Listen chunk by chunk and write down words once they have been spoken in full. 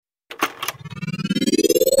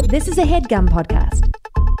This is a HeadGum podcast.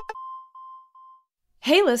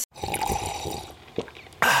 Hey, listen.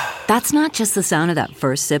 That's not just the sound of that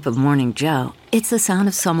first sip of Morning Joe. It's the sound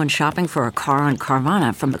of someone shopping for a car on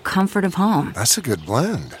Carvana from the comfort of home. That's a good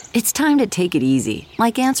blend. It's time to take it easy,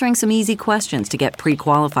 like answering some easy questions to get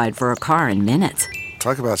pre-qualified for a car in minutes.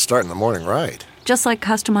 Talk about starting the morning right. Just like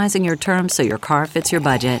customizing your terms so your car fits your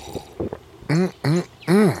budget.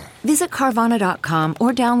 Visit Carvana.com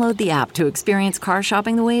or download the app to experience car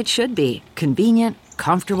shopping the way it should be. Convenient,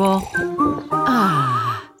 comfortable.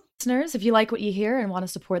 Listeners, if you like what you hear and want to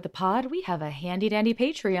support the pod, we have a handy-dandy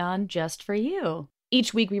Patreon just for you.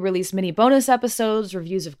 Each week we release mini bonus episodes,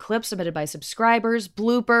 reviews of clips submitted by subscribers,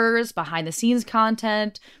 bloopers, behind-the-scenes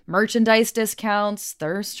content, merchandise discounts,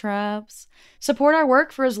 thirst traps. Support our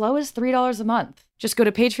work for as low as $3 a month. Just go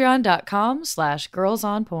to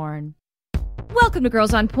patreon.com/girlsonporn. Welcome to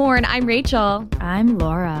Girls on Porn. I'm Rachel. I'm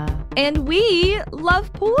Laura. And we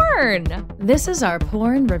love porn. This is our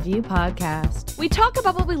porn review podcast. We talk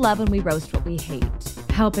about what we love and we roast what we hate.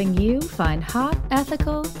 Helping you find hot,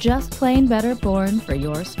 ethical, just plain better porn for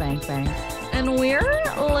your spank bank. And we're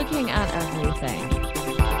looking at everything.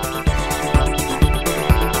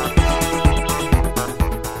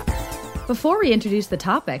 Before we introduce the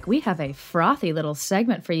topic, we have a frothy little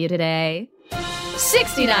segment for you today.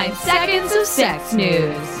 69 Seconds of Sex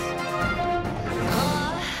News.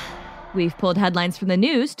 We've pulled headlines from the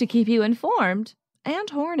news to keep you informed and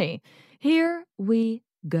horny. Here we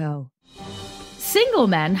go. Single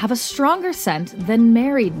men have a stronger scent than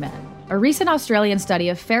married men. A recent Australian study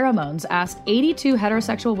of pheromones asked 82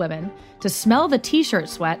 heterosexual women to smell the t-shirt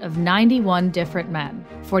sweat of 91 different men,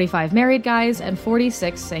 45 married guys and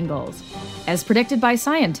 46 singles. As predicted by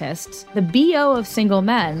scientists, the BO of single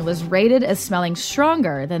men was rated as smelling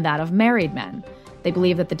stronger than that of married men. They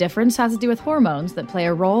believe that the difference has to do with hormones that play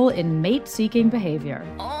a role in mate-seeking behavior.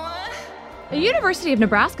 A University of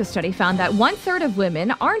Nebraska study found that 1/3 of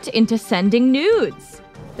women aren't into sending nudes.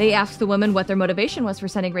 They asked the women what their motivation was for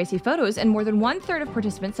sending racy photos, and more than 1/3 of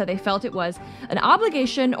participants said they felt it was an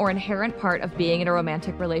obligation or inherent part of being in a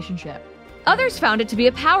romantic relationship. Others found it to be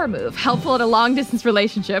a power move, helpful in a long-distance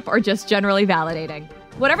relationship, or just generally validating.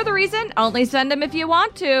 Whatever the reason, only send them if you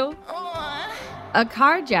want to. A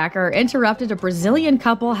carjacker interrupted a Brazilian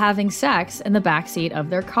couple having sex in the backseat of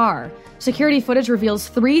their car. Security footage reveals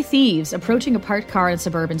 3 thieves approaching a parked car in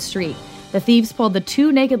suburban street. The thieves pulled the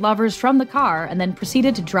 2 naked lovers from the car and then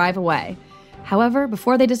proceeded to drive away. However,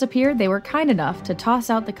 before they disappeared, they were kind enough to toss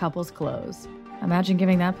out the couple's clothes. Imagine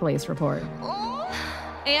giving that police report.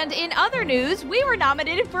 And in other news, we were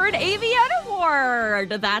nominated for an AVN Award.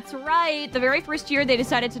 That's right. The very first year they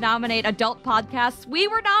decided to nominate adult podcasts, we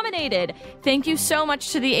were nominated. Thank you so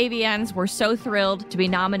much to the AVNs. We're so thrilled to be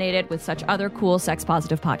nominated with such other cool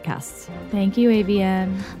sex-positive podcasts. Thank you,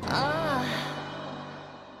 AVN.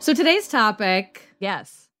 So today's topic...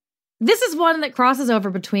 Yes. This is one that crosses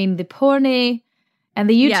over between the porny and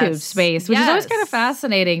the YouTube space, which is always kind of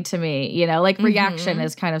fascinating to me. You know, like reaction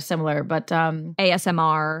is kind of similar, but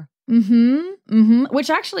ASMR. Which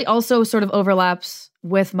actually also sort of overlaps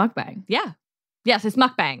with mukbang. Yeah. Yes, it's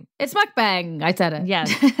mukbang. It's mukbang. I said it. Yes.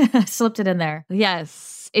 Slipped it in there.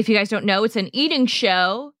 Yes. If you guys don't know, it's an eating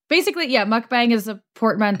show. Basically, yeah, mukbang is a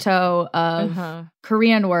portmanteau of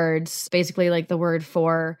Korean words. Basically, like the word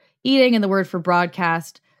for eating and the word for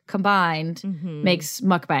broadcast combined makes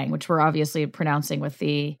mukbang, which we're obviously pronouncing with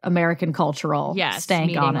the American cultural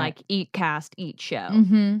stank on it. Like eat, cast, eat show.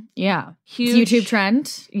 Yeah. Huge YouTube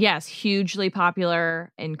trend. Yes, hugely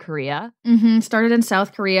popular in Korea. Started in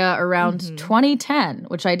South Korea around 2010,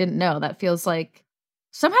 which I didn't know. That feels like,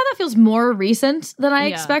 somehow that feels more recent than I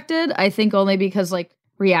expected. I think only because like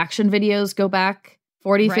reaction videos go back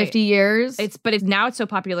 40, 50 years. But now it's so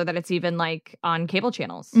popular that it's even like on cable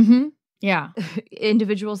channels. Yeah.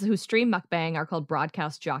 Individuals who stream mukbang are called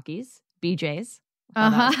broadcast jockeys, BJs.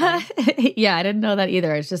 Yeah, I didn't know that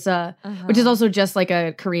either. It's just which is also just like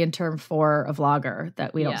a Korean term for a vlogger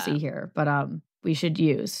that we don't see here, but we should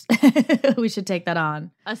use. We should take that on.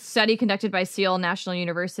 A study conducted by Seoul National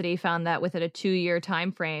University found that within a 2-year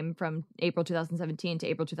time frame from April 2017 to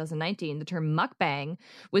April 2019, the term mukbang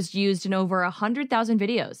was used in over 100,000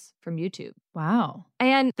 videos from YouTube. Wow.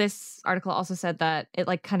 And this article also said that it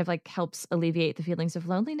kind of helps alleviate the feelings of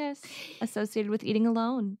loneliness associated with eating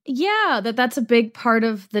alone. Yeah, that's a big part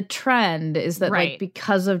of the trend is that like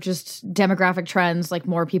because of just demographic trends, like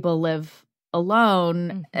more people live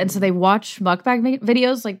alone, and so they watch mukbang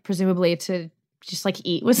videos, like presumably to just like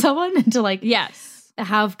eat with someone and to like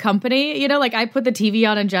have company. You know, like I put the TV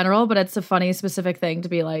on in general, but it's a funny specific thing to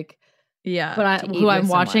be like, Yeah. But who I'm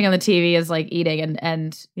watching on the TV is like eating,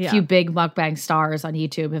 and a few big mukbang stars on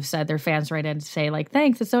YouTube have said their fans write in to say like,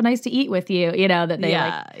 thanks, it's so nice to eat with you. You know, that they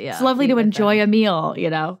it's lovely to enjoy a meal, you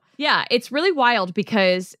know? Yeah, it's really wild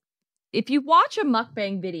because if you watch a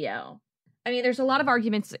mukbang video, I mean, there's a lot of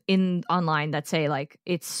arguments online that say like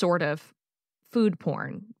it's sort of food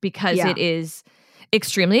porn because it is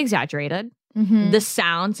extremely exaggerated. The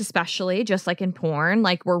sounds, especially, just like in porn,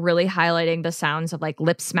 like we're really highlighting the sounds of like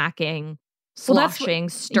lip smacking, sloshing,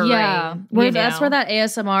 stirring. Yeah, that's where that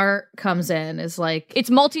ASMR comes in. Is like it's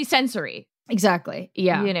multi-sensory. Exactly.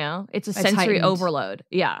 Yeah, you know, it's a sensory overload.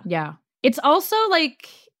 Yeah, yeah. It's also like,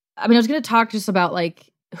 I mean, I was going to talk just about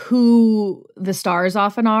like who the stars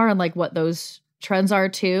often are and like what those trends are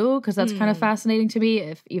too, because that's kind of fascinating to me,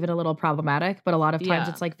 if even a little problematic. But a lot of times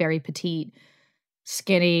it's like very petite,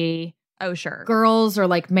 skinny. Oh, sure. Girls or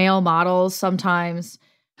like male models sometimes.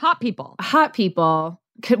 Hot people.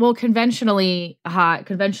 Well, conventionally hot,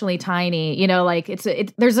 conventionally tiny, you know, like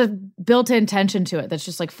there's a built-in tension to it that's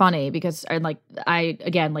just like funny because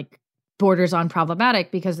like borders on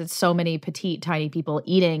problematic because it's so many petite, tiny people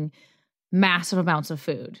eating massive amounts of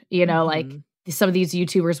food, you know, like some of these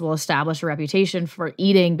YouTubers will establish a reputation for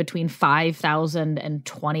eating between 5,000 and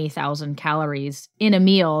 20,000 calories in a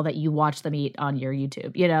meal that you watch them eat on your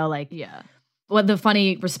YouTube, you know, like, yeah. What the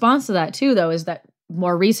funny response to that too, though, is that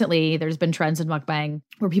more recently there's been trends in mukbang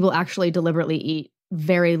where people actually deliberately eat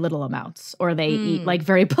very little amounts, or they eat like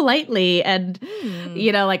very politely and,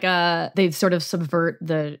 you know, like they sort of subvert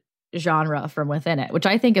the genre from within it, which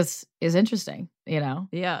I think is interesting, you know?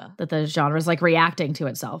 Yeah. That the genre is like reacting to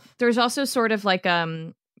itself. There's also sort of like,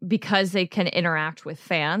 because they can interact with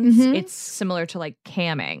fans, it's similar to like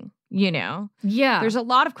camming, you know? Yeah. There's a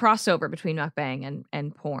lot of crossover between mukbang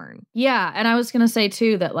and porn. Yeah. And I was going to say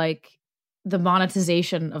too that like the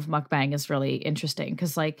monetization of mukbang is really interesting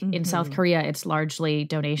because like in South Korea, it's largely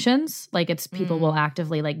donations. Like it's people will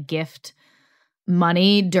actively like gift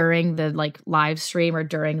money during the like live stream or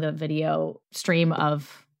during the video stream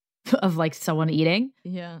of like someone eating.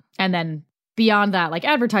 Yeah. And then beyond that, like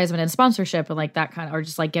advertisement and sponsorship and like that kind of, or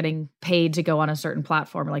just like getting paid to go on a certain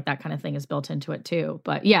platform, or like that kind of thing is built into it too.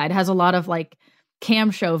 But yeah, it has a lot of like cam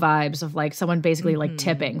show vibes of like someone basically like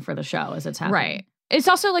tipping for the show as it's happening. Right. It's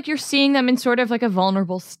also like you're seeing them in sort of like a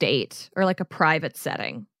vulnerable state or like a private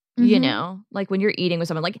setting, you know, like when you're eating with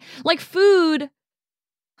someone like food.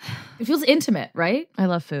 It feels intimate, right? I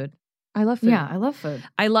love food. I love food. Yeah, I love food.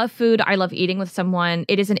 I love food. I love eating with someone.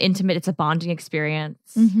 It is an intimate, it's a bonding experience,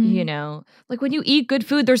 you know? Like when you eat good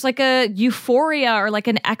food, there's like a euphoria or like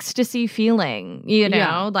an ecstasy feeling, you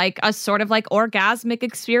know? Like a sort of like orgasmic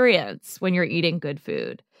experience when you're eating good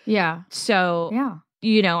food. Yeah. So,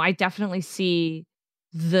 you know, I definitely see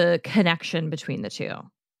the connection between the two.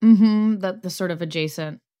 The sort of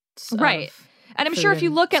adjacent right. And I'm sure if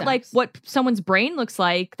you look at like what someone's brain looks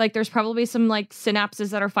like there's probably some like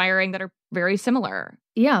synapses that are firing that are very similar.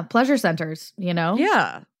 Yeah, pleasure centers, you know?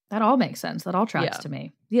 Yeah. That all makes sense. That all tracks to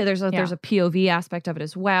me. Yeah, there's a POV aspect of it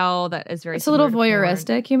as well that is very. It's a little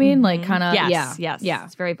voyeuristic, you mean? Like kind of yes.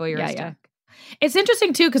 It's very voyeuristic. Yeah. It's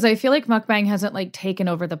interesting too because I feel like mukbang hasn't like taken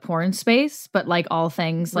over the porn space, but like all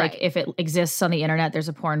things, like if it exists on the internet, there's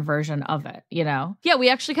a porn version of it, you know? Yeah, we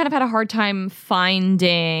actually kind of had a hard time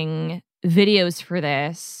finding videos for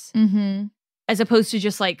this as opposed to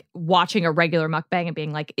just like watching a regular mukbang and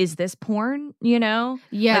being like, is this porn, you know?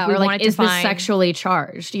 Yeah, or like is this sexually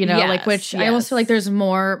charged, you know? Like which I almost feel like there's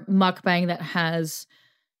more mukbang that has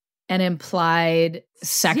an implied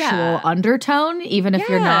sexual undertone, even if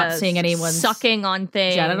you're not seeing anyone sucking on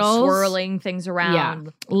things, genitals, swirling things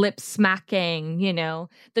around, lip smacking, you know,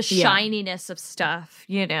 the shininess of stuff,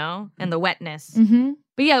 you know, and the wetness.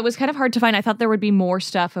 But yeah, it was kind of hard to find. I thought there would be more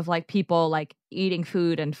stuff of like people like eating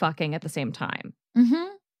food and fucking at the same time.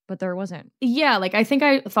 But there wasn't. Yeah, like I think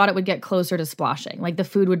I thought it would get closer to splashing. Like the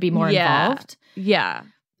food would be more involved. Yeah.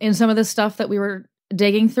 In some of the stuff that we were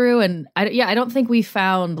digging through. And I don't think we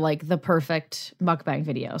found like the perfect mukbang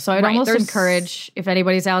video. So I'd almost encourage if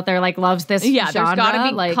anybody's out there like loves this genre. There's gotta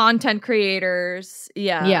be like content creators.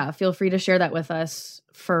 Yeah, feel free to share that with us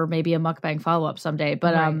for maybe a mukbang follow-up someday.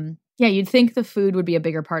 But you'd think the food would be a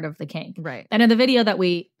bigger part of the kink. Right. And in the video that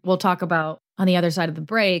we'll talk about on the other side of the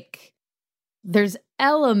break, there's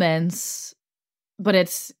elements,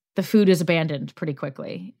 but the food is abandoned pretty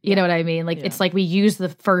quickly. You know what I mean? Like it's like we use the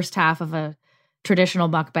first half of a traditional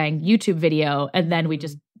mukbang YouTube video and then we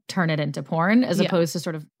just turn it into porn as opposed to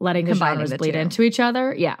sort of letting the genres bleed into each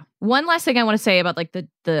other. Yeah. One last thing I want to say about like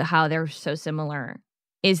the how they're so similar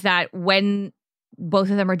is that when both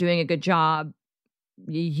of them are doing a good job,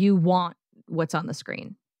 you want what's on the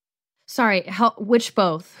screen. Sorry, which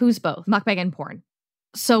both? Who's both? Mukbang and porn.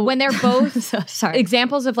 So when they're both sorry.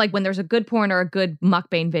 examples of like when there's a good porn or a good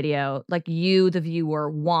mukbang video, like you, the viewer,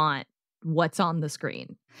 want what's on the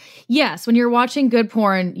screen. Yes, when you're watching good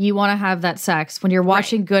porn, you want to have that sex. When you're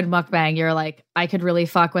watching good mukbang, you're like, I could really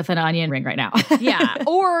fuck with an onion ring right now. Yeah.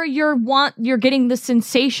 Or you're getting the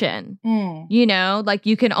sensation. You know, like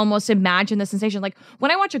you can almost imagine the sensation. Like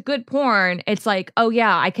when I watch a good porn, it's like, oh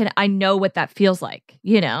yeah, I know what that feels like,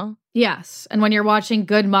 you know? Yes. And when you're watching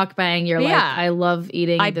good mukbang, you're like, I love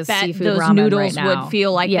eating this seafood ramen right now. I bet those noodles would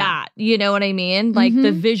feel like that. You know what I mean? Like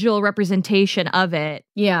the visual representation of it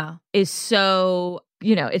is so,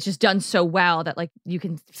 you know, it's just done so well that like you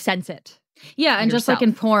can sense it. Yeah, and just like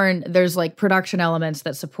in porn, there's like production elements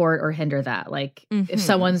that support or hinder that. Like if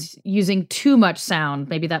someone's using too much sound,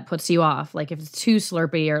 maybe that puts you off. Like if it's too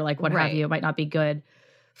slurpy or like what have you, it might not be good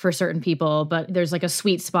for certain people, but there's like a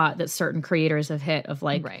sweet spot that certain creators have hit of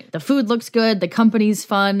like the food looks good, the company's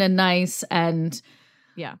fun and nice, and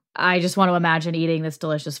I just want to imagine eating this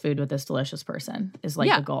delicious food with this delicious person is like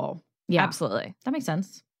the goal. Yeah, absolutely. That makes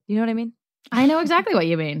sense. You know what I mean? I know exactly what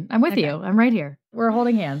you mean. I'm with you. I'm right here. We're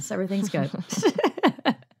holding hands. Everything's good.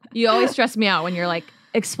 You always stress me out when you're like,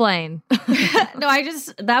 explain. No,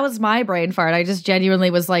 that was my brain fart. I just genuinely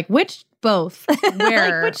was like, which both?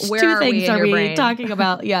 Where? Like, which where two things are we brain? talking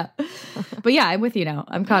about? Yeah. But yeah, I'm with you now.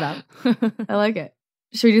 I'm caught up. I like it.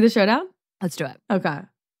 Should we do the showdown? Let's do it. Okay.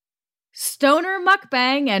 Stoner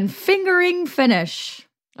mukbang and fingering finish.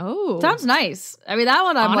 Oh. Sounds nice. I mean, that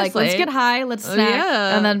one I'm Honestly. like, let's get high, let's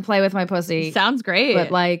snack, and then play with my pussy. Sounds great. But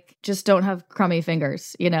like, just don't have crummy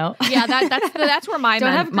fingers, you know? Yeah, that's where my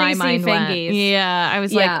mind went. Yeah, I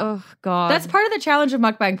was like, oh God. That's part of the challenge of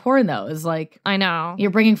mukbang porn though, is like, I know.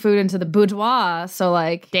 You're bringing food into the boudoir, so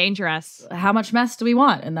like, dangerous. How much mess do we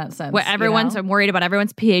want in that sense? I'm worried about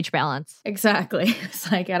everyone's pH balance. Exactly. It's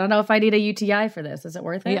like, I don't know if I need a UTI for this. Is it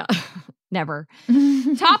worth it? Yeah. Never.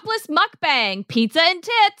 Topless mukbang, pizza and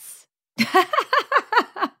tits.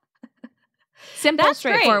 Simple, that's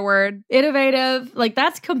straightforward, great. Innovative. Like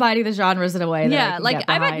that's combining the genres in a way. That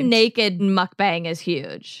I bet naked mukbang is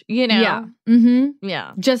huge. You know. Yeah. Mm-hmm.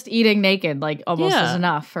 Yeah. Just eating naked like almost is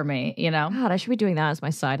enough for me. You know. God, I should be doing that as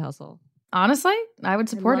my side hustle. Honestly, I would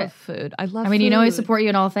support it. Food. I love. I mean, food. you know, I support you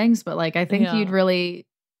in all things, but like, I think you'd really.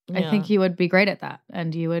 I think you would be great at that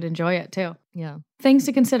and you would enjoy it too. Yeah. Things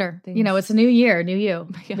to consider. You know, it's a new year, new you.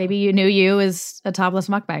 Yeah. Maybe you knew you is a topless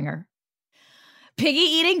mukbanger. Piggy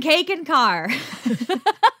eating cake in car. I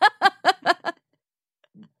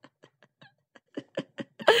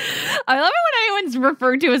love it when anyone's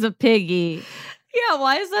referred to as a piggy. Yeah,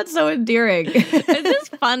 why is that so endearing? It's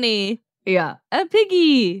just funny. Yeah. A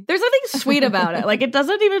piggy. There's nothing sweet about it. Like, it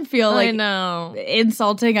doesn't even feel like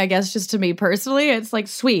insulting, I guess, just to me personally. It's like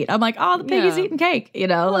sweet. I'm like, oh, the piggy's eating cake. You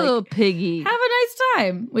know, little like, piggy. Have a nice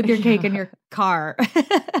time with your cake in your car.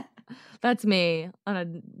 That's me on a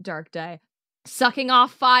dark day. Sucking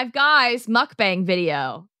off 5 guys mukbang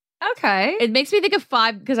video. Okay. It makes me think of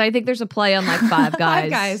 5 because I think there's a play on like 5 guys.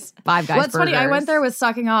 5 guys. 5 guys. What's burgers. funny, I went there with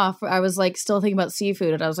sucking off. I was like still thinking about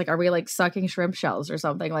seafood and I was like, are we like sucking shrimp shells or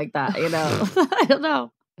something like that? You know? I don't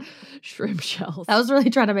know. Shrimp shells. I was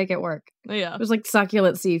really trying to make it work. Yeah. It was like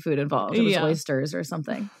succulent seafood involved. It was oysters or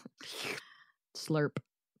something. Slurp.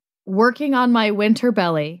 Working on my winter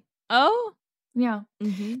belly. Oh? Yeah.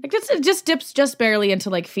 Mm-hmm. Like it just dips just barely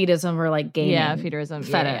into like fetism or like gaming. Yeah, fetism.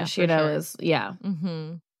 Fetish, you know, is,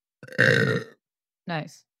 Mm-hmm.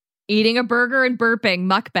 Nice. Eating a burger and burping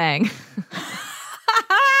mukbang.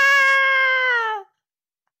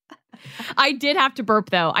 I did have to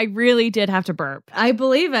burp though. I really did have to burp. I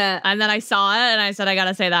believe it. And then I saw it and I said, I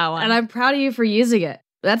gotta say that one. And I'm proud of you for using it.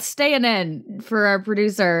 That's staying in for our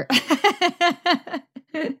producer.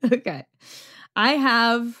 Okay. I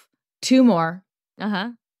have 2 more.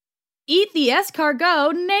 Uh-huh. Eat the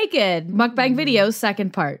escargot naked. Mukbang video,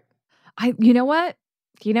 second part. You know what?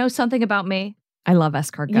 You know something about me? I love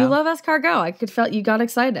escargot. You love escargot. I could feel you got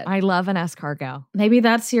excited. I love an escargot. Maybe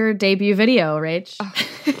that's your debut video, Rach.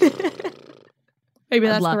 Maybe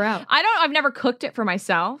that's the route. I've never cooked it for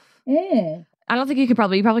myself. I don't think you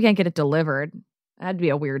probably can't get it delivered. That'd be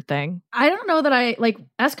a weird thing. I don't know that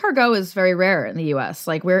escargot is very rare in the US.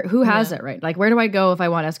 Like who has it, right? Like where do I go if I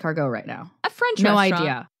want escargot right now? A French restaurant. No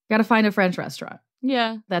idea. Got to find a French restaurant.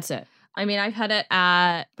 Yeah. That's it. I mean, I've had it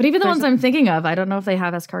at... But even the ones I'm thinking of, I don't know if they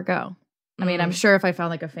have escargot. I mean, I'm sure if I found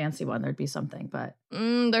like a fancy one, there'd be something, but...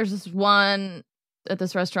 there's this one at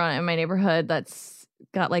this restaurant in my neighborhood that's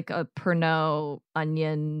got like a Pernod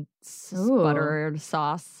onion buttered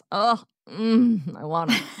sauce. Oh, I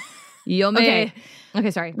want it. Yummy.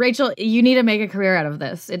 Okay, sorry. Rachel, you need to make a career out of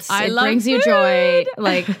this. It love brings you food. joy.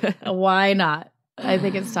 Like, why not? I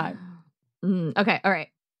think it's time. Okay, all right.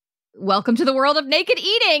 Welcome to the world of naked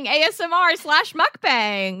eating,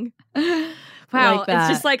 ASMR/mukbang. Wow, Like that. it's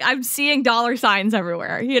just like I'm seeing dollar signs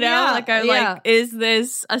everywhere, you know? Yeah, Like, is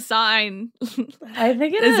this a sign? I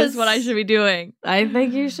think it Is is. this what I should be doing? I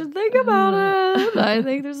think you should think about it. I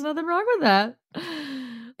think there's nothing wrong with that.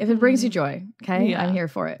 If it brings you joy, okay? Yeah. I'm here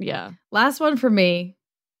for it. Yeah. Last one for me.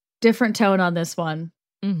 Different tone on this one.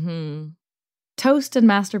 Mm-hmm. Toast and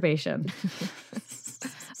masturbation.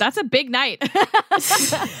 That's a big night.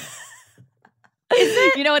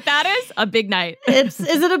 You know what that is? A big night. Is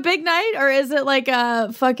it a big night or is it like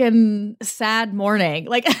a fucking sad morning?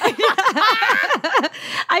 Like, I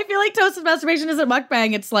feel like toast and masturbation isn't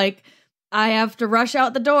mukbang. It's like, I have to rush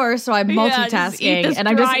out the door, so I'm multitasking, and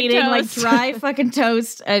I'm just eating like dry fucking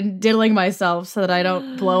toast and diddling myself so that I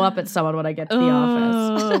don't blow up at someone when I get to the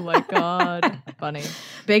office. Oh my God. Funny.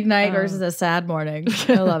 Big night versus a sad morning.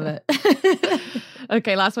 I love it.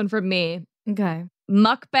 Okay, last one from me. Okay.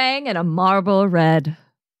 Mukbang and a Marlboro Red.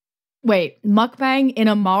 Wait, mukbang in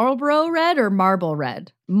a Marlboro Red or Marble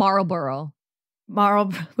Red? Marlboro.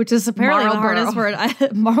 Which is apparently the hardest word.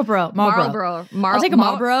 Marlboro. I'll take a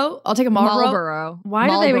Marlboro. Marlboro. Why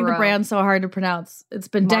do they make the brand so hard to pronounce? It's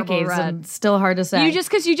been Marlboro decades Red. and still hard to say.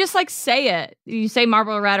 Because you just like say it. You say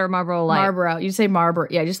Marlboro Red or Marlboro Light. Marlboro. You say Marlboro.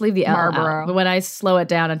 Yeah, just leave the L Marlboro. out. But when I slow it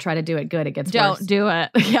down and try to do it good, it gets worse. Don't do it.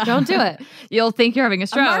 Yeah. Don't do it. You'll think you're having a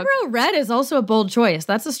stroke. Marlboro Red is also a bold choice.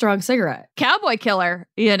 That's a strong cigarette. Cowboy killer,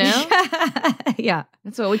 you know? Yeah.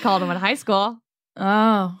 That's what we called them in high school.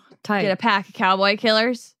 Oh, tight. Get a pack of cowboy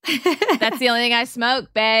killers. That's the only thing I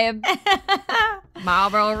smoke, babe.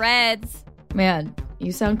 Marlboro Reds. Man,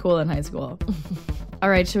 you sound cool in high school. All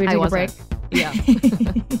right, should we take a break? Yeah.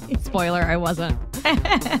 Spoiler, I wasn't.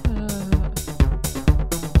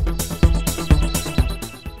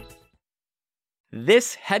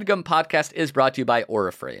 This HeadGum podcast is brought to you by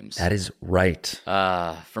Auraframes. That is right.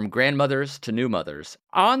 From grandmothers to new mothers,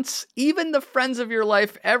 aunts, even the friends of your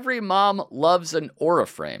life, every mom loves an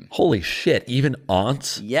Auraframe. Holy shit, even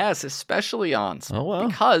aunts? Yes, especially aunts. Oh, wow.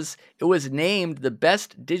 Because it was named the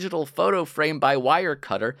best digital photo frame by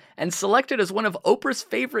Wirecutter and selected as one of Oprah's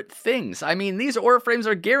favorite things. I mean, these Auraframes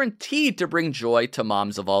are guaranteed to bring joy to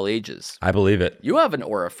moms of all ages. I believe it. You have an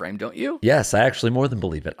Auraframe, don't you? Yes, I actually more than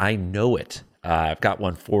believe it. I know it. I've got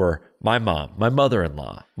one for my mom, my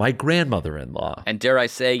mother-in-law, my grandmother-in-law. And dare I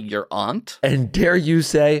say, your aunt? And dare you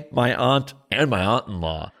say, my aunt and my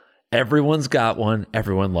aunt-in-law. Everyone's got one.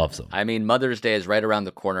 Everyone loves them. I mean, Mother's Day is right around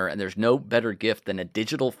the corner, and there's no better gift than a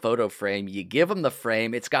digital photo frame. You give them the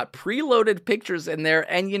frame. It's got preloaded pictures in there,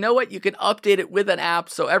 and you know what? You can update it with an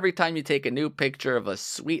app, so every time you take a new picture of a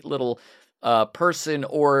sweet little person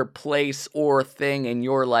or place or thing in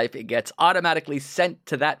your life, it gets automatically sent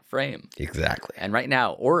to that frame. Exactly. And right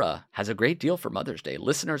now, Aura has a great deal for Mother's Day.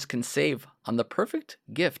 Listeners can save on the perfect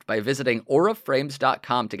gift by visiting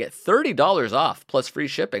auraframes.com to get $30 off plus free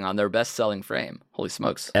shipping on their best-selling frame. Holy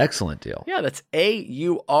smokes. Excellent deal. Yeah, that's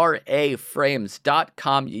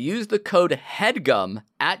auraframes.com. You use the code HEADGUM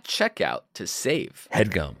at checkout to save.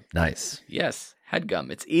 HeadGum. Nice. Yes. HeadGum.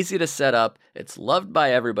 It's easy to set up. It's loved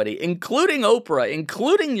by everybody, including Oprah,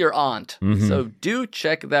 including your aunt. Mm-hmm. So do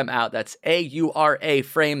check them out. That's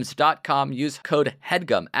auraframes.com. Use code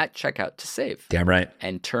HEADGUM at checkout to save. Damn right.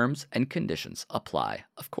 And terms and conditions apply,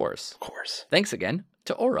 of course. Of course. Thanks again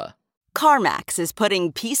to Aura. CarMax is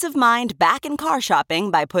putting peace of mind back in car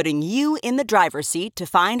shopping by putting you in the driver's seat to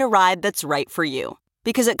find a ride that's right for you.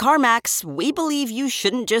 Because at CarMax, we believe you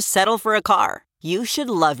shouldn't just settle for a car. You should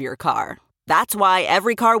love your car. That's why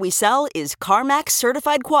every car we sell is CarMax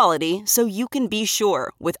certified quality, so you can be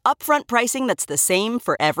sure with upfront pricing that's the same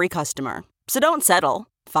for every customer. So don't settle.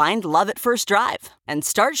 Find love at first drive and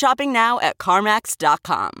start shopping now at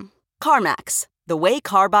CarMax.com. CarMax, the way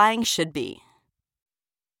car buying should be.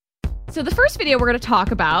 So the first video we're going to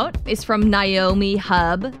talk about is from Naomi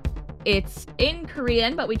Hub. It's in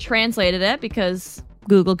Korean, but we translated it because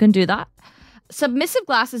Google can do that. Submissive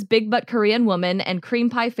glasses, big butt Korean woman, and cream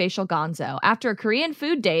pie facial gonzo. After a Korean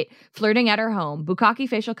food date, flirting at her home, bukkake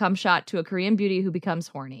facial cum shot to a Korean beauty who becomes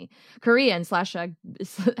horny. Korean /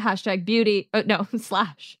 hashtag beauty.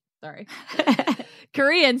 Sorry.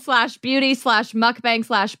 Korean / beauty /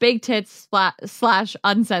 mukbang / big tits /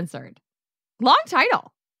 uncensored. Long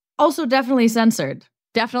title. Also definitely censored.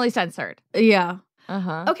 Definitely censored. Yeah.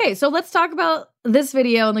 Uh-huh. Okay, so let's talk about this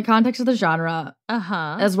video in the context of the genre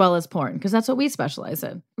Uh-huh. as well as porn, because that's what we specialize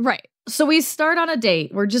in. Right. So we start on a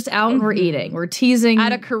date. We're just out and we're eating. We're teasing.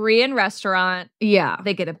 At a Korean restaurant. Yeah.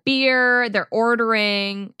 They get a beer. They're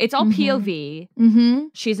ordering. It's all POV. Mm-hmm.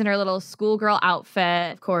 She's in her little schoolgirl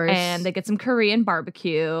outfit. Of course. And they get some Korean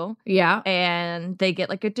barbecue. Yeah. And they get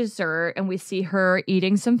like a dessert. And we see her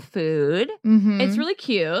eating some food. Mm-hmm. It's really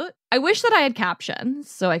cute. I wish that I had captions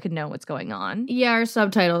so I could know what's going on. Yeah, or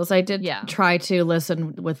subtitles. I did try to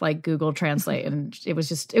listen with like Google Translate, and it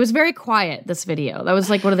was very quiet, this video. That was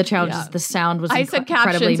like one of the challenges. Yeah. The sound was I said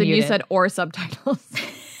captions muted. And you said or subtitles.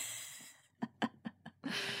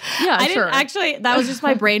 Yeah, I didn't actually, that was just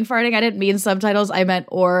my brain farting. I didn't mean subtitles. I meant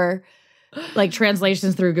or like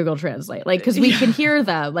translations through Google Translate. Like, because we can hear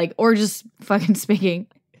them, like, or just fucking speaking.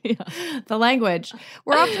 The language.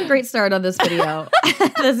 We're off to a great start on this video.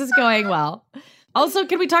 This is going well. Also,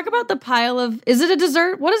 can we talk about the pile of, is it a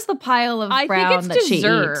dessert? What is the pile of brown that she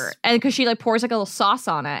eats? And because she like pours like a little sauce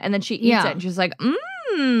on it and then she eats it and she's like,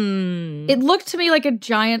 It looked to me like a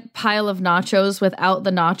giant pile of nachos without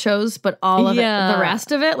the nachos, but all of it, the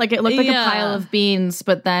rest of it. Like it looked like a pile of beans,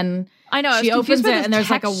 but then I know, she opens it and there's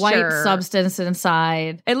texture. like a white substance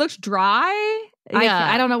inside. It looks dry.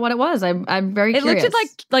 I don't know what it was. I'm very curious. It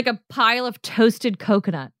looked like a pile of toasted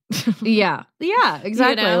coconut. Yeah,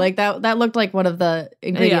 exactly. You know? Like that looked like one of the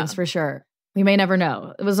ingredients for sure. We may never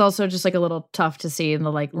know. It was also just like a little tough to see in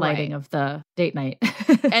the like lighting of the date night.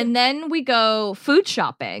 And then we go food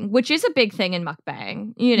shopping, which is a big thing in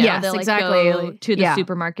mukbang. You know, yes, they'll like exactly. go to the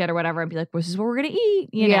supermarket or whatever and be like, this is what we're going to eat.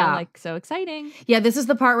 You know, like so exciting. Yeah, this is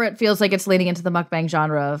the part where it feels like it's leaning into the mukbang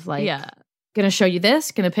genre of like, gonna show you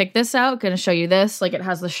this, gonna pick this out, gonna show you this. Like it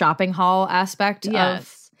has the shopping haul aspect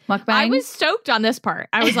of mukbang. I was stoked on this part.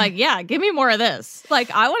 I was like, yeah, give me more of this.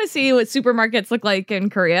 Like, I want to see what supermarkets look like in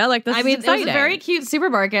Korea. Like, this is exciting. It was a very cute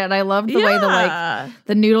supermarket, and I loved the way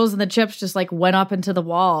the noodles and the chips just like went up into the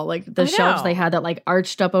wall, like the shelves they had that like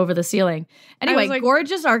arched up over the ceiling. Anyway, like,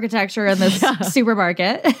 gorgeous architecture in this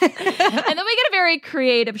supermarket. And then we get a very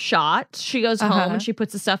creative shot. She goes home and she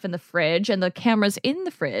puts the stuff in the fridge, and the camera's in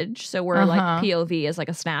the fridge, so we're like POV as like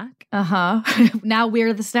a snack. Now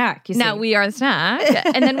we're the snack. You see. Now we are the snack,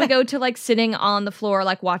 and then we go to like sitting on the floor,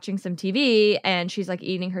 like watching some TV, and she's like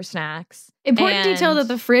eating her snacks. Important detail that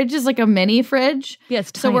the fridge is like a mini fridge.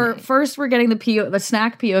 Yes, so we're getting the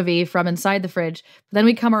snack POV from inside the fridge. Then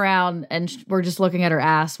we come around and we're just looking at her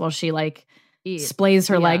ass while she like splays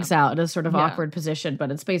her legs out in a sort of awkward position.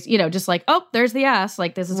 But it's just like, oh, there's the ass.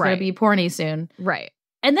 Like this is going to be porny soon, right?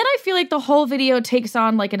 And then I feel like the whole video takes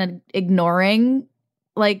on like an ignoring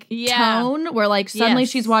like tone where like suddenly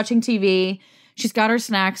she's watching TV. She's got her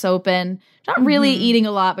snacks open. Not really eating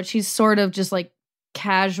a lot, but she's sort of just like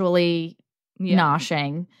casually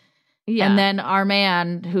noshing. Yeah. And then our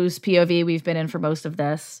man, whose POV we've been in for most of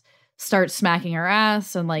this, starts smacking her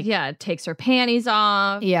ass and like takes her panties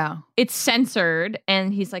off. Yeah. It's censored,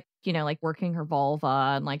 and he's like, you know, like working her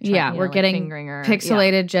vulva and like trying, we're getting fingering her.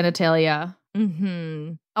 Pixelated genitalia.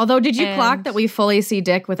 Mm-hmm. Although, did you clock that we fully see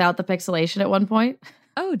dick without the pixelation at one point?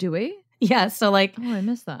 Oh, do we? Yeah, so like, I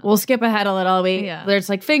missed that. We'll skip ahead a little. There's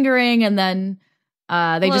like fingering, and then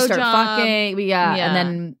they just start fucking. And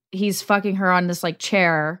then he's fucking her on this like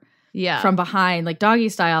chair, from behind, like doggy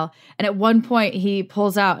style. And at one point, he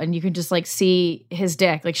pulls out, and you can just like see his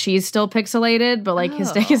dick. Like she's still pixelated, but like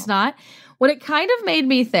his dick is not. What it kind of made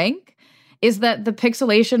me think is that the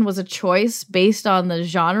pixelation was a choice based on the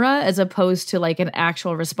genre as opposed to like an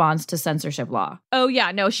actual response to censorship law. Oh,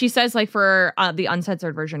 yeah. No, she says like for the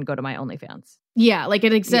uncensored version, go to my OnlyFans. Yeah, like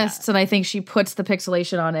it exists. And I think she puts the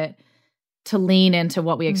pixelation on it to lean into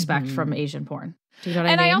what we expect from Asian porn. Do you know what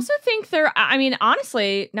I mean? And I also think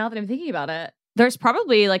honestly, now that I'm thinking about it, there's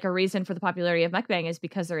probably like a reason for the popularity of mukbang is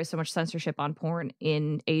because there is so much censorship on porn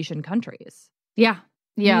in Asian countries. Yeah.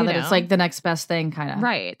 Yeah, it's like the next best thing, kind of.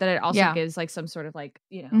 Right. That it also gives like some sort of like,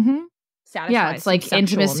 you know, satisfies. Yeah, it's like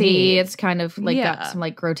intimacy. Needs. It's kind of like got some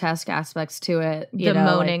like grotesque aspects to it. The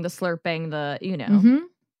moaning, like, the slurping, the, you know.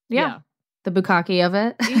 Yeah. The bukkake of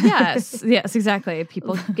it. Yes, exactly.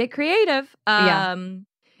 People get creative.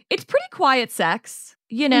 It's pretty quiet sex,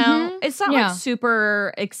 you know. It's not like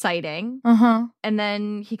super exciting. And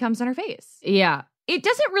then he comes on her face. Yeah. It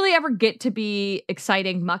doesn't really ever get to be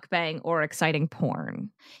exciting mukbang or exciting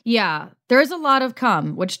porn. Yeah, there is a lot of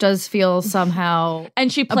cum, which does feel somehow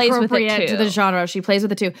and she plays with it too. To the genre. She plays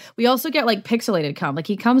with it too. We also get like pixelated cum. Like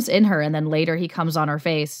he comes in her, and then later he comes on her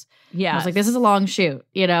face. Yeah, I was like, this is a long shoot.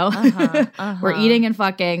 You know, we're eating and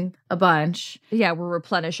fucking a bunch. Yeah, we're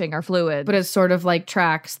replenishing our fluids, but it's sort of like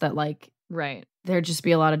tracks that like right. There'd just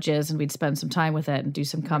be a lot of jizz, and we'd spend some time with it and do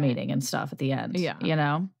some cum eating and stuff at the end. Yeah, you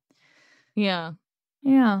know. Yeah.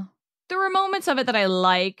 Yeah. There were moments of it that I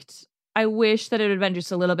liked. I wish that it had been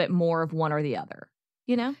just a little bit more of one or the other,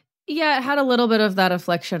 you know? Yeah, it had a little bit of that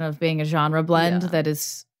affliction of being a genre blend Yeah. that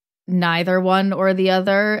is neither one or the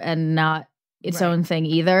other and not its Right. own thing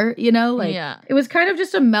either, you know? Like, Yeah. it was kind of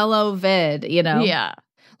just a mellow vid, you know? Yeah.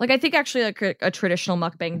 Like, I think actually like a traditional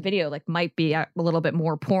mukbang video like might be a little bit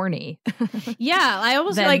more porny. Yeah, I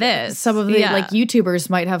almost Than like this. some of the Yeah. like YouTubers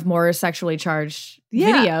might have more sexually charged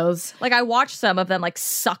Yeah. videos. Like, I watched some of them like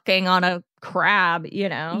sucking on a crab, you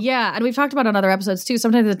know? Yeah, and we've talked about on other episodes too.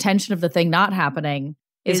 Sometimes the tension of the thing not happening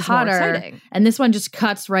is Is more hotter, exciting. and this one just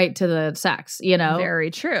cuts right to the sex, you know? Very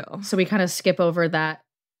true. So we kind of skip over that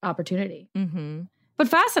opportunity. Mm-hmm. But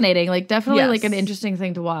fascinating, like definitely like an Yes. interesting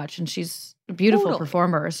thing to watch. And she's a beautiful Totally.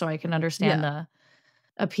 performer, so I can understand Yeah.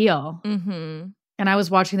 the appeal. Mm-hmm. And I was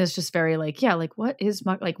watching this just very like, yeah, like what is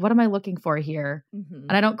like what am I looking for here? Mm-hmm.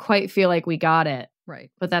 And I don't quite feel like we got it, Right.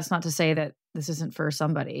 but that's not to say that this isn't for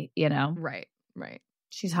somebody, you know? Right. Right.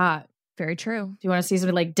 She's hot. Very true. If you want to see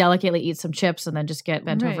somebody like delicately eat some chips and then just get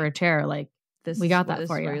bent over Right. a chair, like This We is got what- that this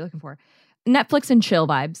for is what you. you're looking for. Netflix and chill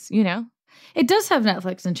vibes, you know? it does have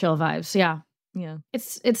Netflix and chill vibes. Yeah. Yeah.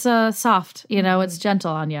 It's soft, you know, it's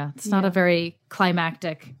gentle on you. It's not Yeah. a very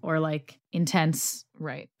climactic or like intense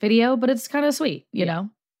Right. video, but it's kind of sweet, you Yeah.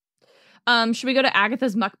 know? Should we go to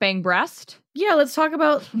Agatha's mukbang breast? Yeah, let's talk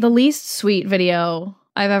about the least sweet video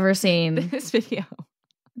I've ever seen. This video.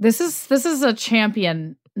 This is a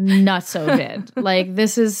champion nutso vid. Like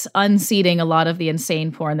this is unseating a lot of the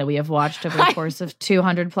insane porn that we have watched over the course of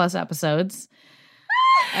 200 plus episodes.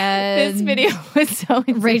 And This video was so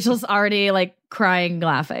insane. Rachel's already like crying,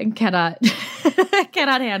 laughing. Cannot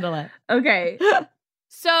handle it. Okay.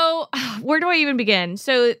 So where do I even begin?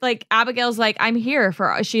 So like Abigail's like, I'm here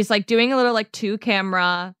for, she's like doing a little like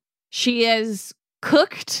 2-camera. She has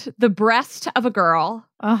cooked the breast of a girl,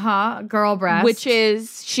 Girl breast. which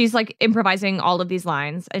is, she's like improvising all of these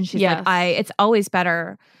lines. And she's Yes. like, it's always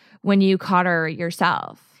better when you caught her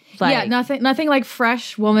yourself. Like, yeah, nothing like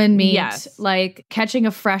fresh woman meat, Yes. like catching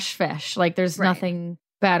a fresh fish. Like there's Right. nothing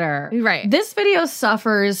better. Right. This video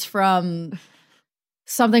suffers from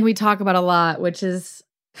something we talk about a lot, which is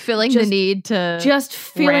Feeling just- the need to just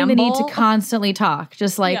feeling the need to ramble. constantly talk,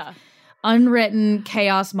 just like Yeah. unwritten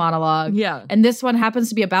chaos monologue. Yeah. And this one happens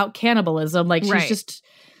to be about cannibalism. Like she's Right. just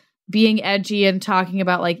being edgy and talking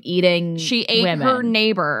about like eating She ate women. her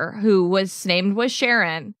neighbor who was named was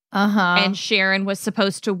Sharon. And Sharon was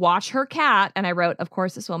supposed to watch her cat. And I wrote, of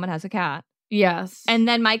course, this woman has a cat. yes. And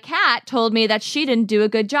then my cat told me that she didn't do a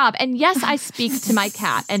good job. And yes, I speak to my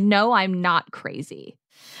cat. And no, I'm not crazy.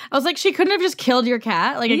 I was like, she couldn't have just killed your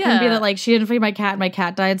cat. Like, it couldn't be Yeah. that, like, she didn't feed my cat and my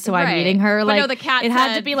cat died, so I'm Right. eating her. But Like, no, the cat it had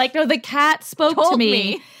to said- be like, no, the cat spoke to Told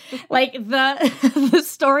me. me. Like, the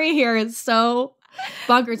story here is so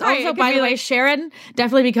bonkers. Right, it Also, could by be the way, like- Sharon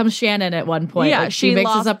definitely becomes Shannon at one point. Yeah, Like, she she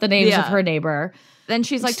mixes lost- up the names yeah. of her neighbor. Then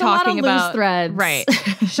she's like Just a lot of talking loose about threads. Right.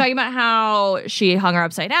 She's talking about how she hung her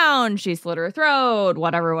upside down, she slit her throat,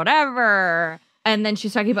 whatever. And then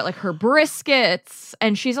she's talking about like her briskets.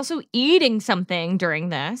 And she's also eating something during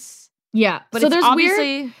this. Yeah, But so it's there's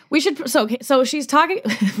obviously weird. We should. So she's talking.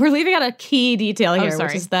 We're leaving out a key detail here, sorry.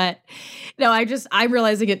 which is that. No, I'm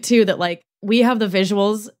realizing it too. That like we have the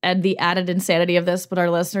visuals and the added insanity of this, but our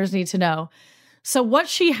listeners need to know. So what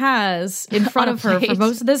she has in front On a of her for plate.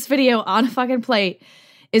 most of this video on a fucking plate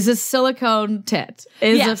is a silicone tit.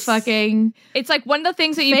 Is a Yes. fucking It's like one of the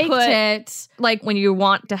things that you fake put tit. like when you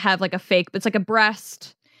want to have like a fake, it's like a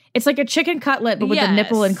breast. It's like a chicken cutlet, but with the Yes.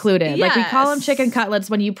 nipple included. Like we call them Yes. chicken cutlets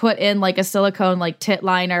when you put in like a silicone like tit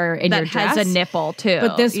liner in That your dress. has a nipple too.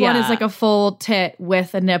 But this one is Yeah. like a full tit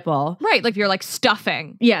with a nipple. right, like you're like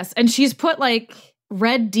stuffing. Yes, and she's put like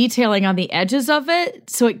red detailing on the edges of it,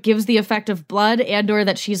 so it gives the effect of blood, and or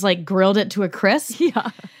that she's like grilled it to a crisp. Yeah.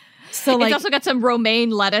 So like, It's also got some romaine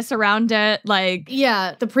lettuce around it. Like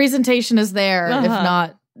yeah, the presentation is there, if Uh-huh.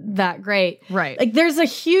 not that great. Right. Like, there's a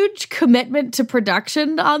huge commitment to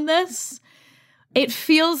production on this. It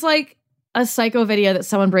feels like a psycho video that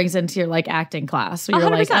someone brings into your like acting class. Where you're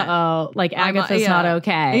like, 100%. oh, like I'm, Agatha's yeah. not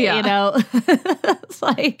okay. Yeah. You know, it's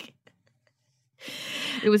like.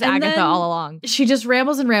 it was And Agatha then all along. She just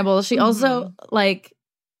rambles and rambles. She also like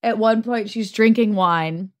at one point she's drinking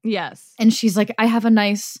wine Yes. and she's like, I have a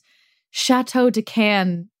nice Chateau de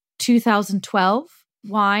Cannes 2012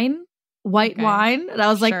 wine, white Okay. wine. And I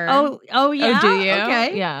was like, Sure. oh yeah. do you?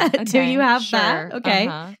 Okay. Yeah. Do okay. you have Sure. that? Okay.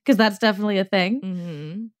 Uh-huh. Because that's definitely a thing.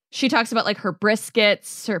 Mhm. She talks about like her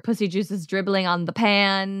briskets, her pussy juices dribbling on the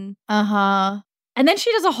pan. Uh-huh. And then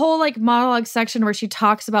she does a whole like monologue section where she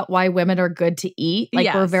talks about why women are good to eat.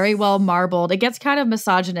 Like we're Yes. very well marbled. It gets kind of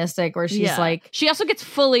misogynistic where she's Yeah. like, she also gets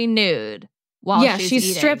fully nude while yeah, she's she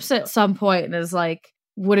eating. strips at some point and is like,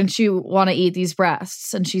 wouldn't you want to eat these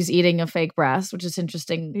breasts? And she's eating a fake breast, which is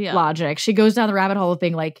interesting logic. She goes down the rabbit hole of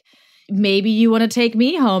being like, maybe you want to take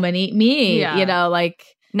me home and eat me, you know, like.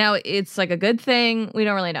 Now it's like a good thing. We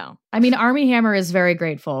don't really know. I mean, Armie Hammer is very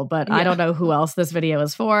grateful, but I don't know who else this video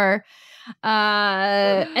is for.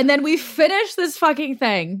 And then we finish this fucking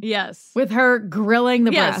thing. Yes. With her grilling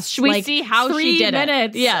the breast. We see how she did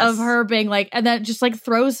it. 3 minutes of her being like, and then just like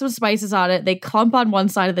throws some spices on it. They clump on one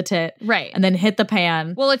side of the tit. Right. And then hit the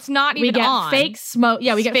pan. Well, it's not even we get on. Fake smoke.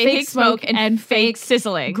 Yeah, we get fake smoke and fake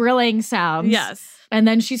sizzling. Grilling sounds. Yes. And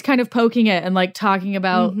then she's kind of poking it and like talking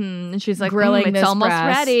about and she's like, grilling it's this almost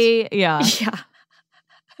breast. ready. Yeah. Yeah.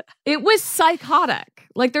 It was psychotic.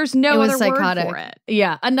 Like there's no other word for it.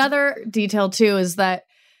 Yeah. Another detail too is that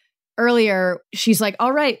earlier she's like,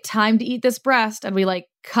 all right, time to eat this breast. And we like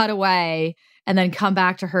cut away and then come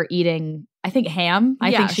back to her eating, I think, ham.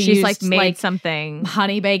 I think she's used, like made something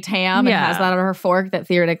honey baked ham and has that on her fork that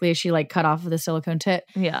theoretically she like cut off with a silicone tit.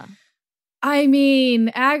 Yeah. I mean,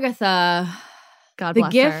 Agatha, God the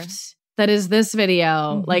bless gift her. That is this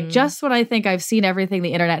video, like just when I think I've seen everything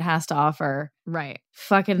the internet has to offer, right?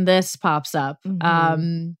 Fucking this pops up.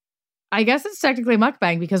 I guess it's technically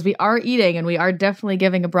mukbang because we are eating and we are definitely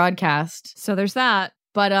giving a broadcast. So there's that.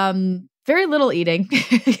 But very little eating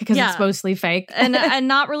because it's mostly fake and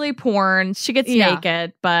not really porn. She gets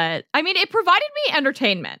naked, but I mean, it provided me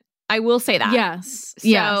entertainment. I will say that. Yes.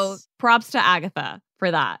 So props to Agatha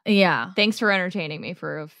for that. Yeah. Thanks for entertaining me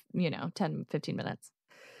for 10, 15 minutes.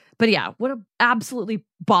 But yeah, what an absolutely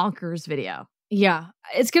bonkers video. Yeah.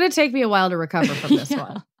 It's going to take me a while to recover from this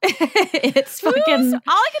one. It's fucking... All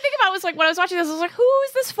I could think about was like, when I was watching this, I was like, who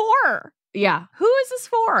is this for? Yeah. Who is this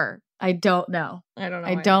for? I don't know. I don't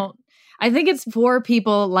know. I think it's for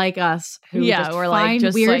people like us who just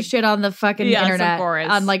find weird shit on the fucking internet,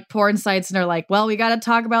 on like porn sites, and are like, well, we got to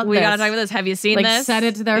talk about this. We got to talk about this. Have you seen this? Send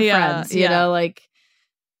it to their friends, you know, like...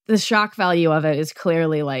 The shock value of it is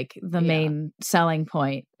clearly like the main selling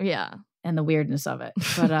point. Yeah. And the weirdness of it.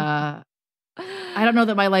 But I don't know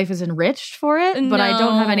that my life is enriched for it, but I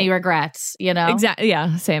don't have any regrets, you know? Exactly.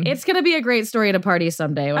 Yeah, same. It's going to be a great story at a party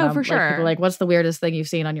someday. When for sure. People are like, what's the weirdest thing you've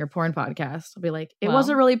seen on your porn podcast? I'll be like, it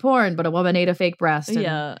wasn't really porn, but a woman ate a fake breast.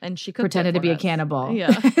 And she pretended to be a cannibal.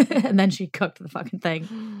 Yeah. And then she cooked the fucking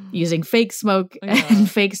thing using fake smoke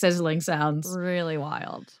and fake sizzling sounds. Really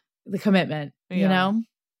wild. The commitment, you know?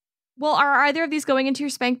 Well, are either of these going into your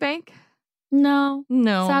spank bank? No.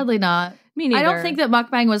 Sadly not. Me neither. I don't think that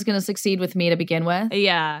mukbang was going to succeed with me to begin with.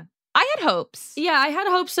 Yeah. I had hopes. Yeah, I had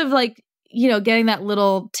hopes of like, getting that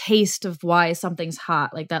little taste of why something's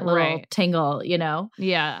hot, like that little tingle,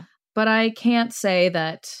 Yeah. But I can't say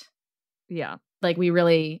that, like we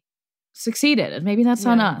really succeeded. And maybe that's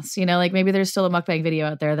on us, like maybe there's still a mukbang video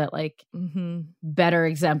out there that like better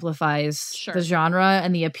exemplifies the genre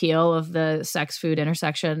and the appeal of the sex food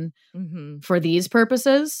intersection for these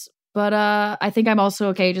purposes. But I think I'm also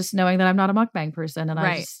okay just knowing that I'm not a mukbang person, and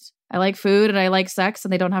I like food and I like sex,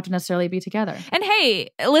 and they don't have to necessarily be together. And hey,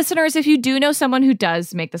 listeners, if you do know someone who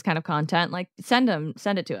does make this kind of content, like send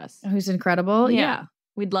it to us. Who's incredible. Yeah.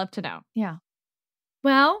 We'd love to know. Yeah.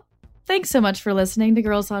 Well, thanks so much for listening to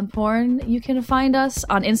Girls on Porn. You can find us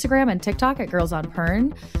on Instagram and TikTok at Girls on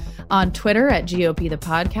Porn, on Twitter at GOP the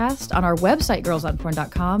Podcast, on our website,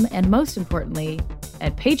 girlsonporn.com, and most importantly,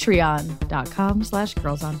 at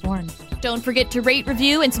patreon.com/girlsonporn. Don't forget to rate,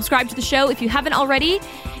 review, and subscribe to the show if you haven't already.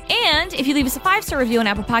 And if you leave us a 5-star review on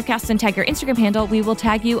Apple Podcasts and tag your Instagram handle, we will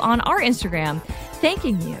tag you on our Instagram,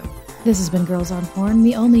 thanking you. This has been Girls on Porn,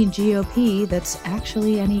 the only GOP that's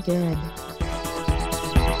actually any good.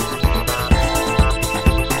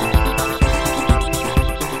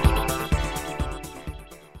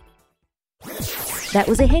 That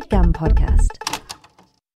was a HeadGum podcast.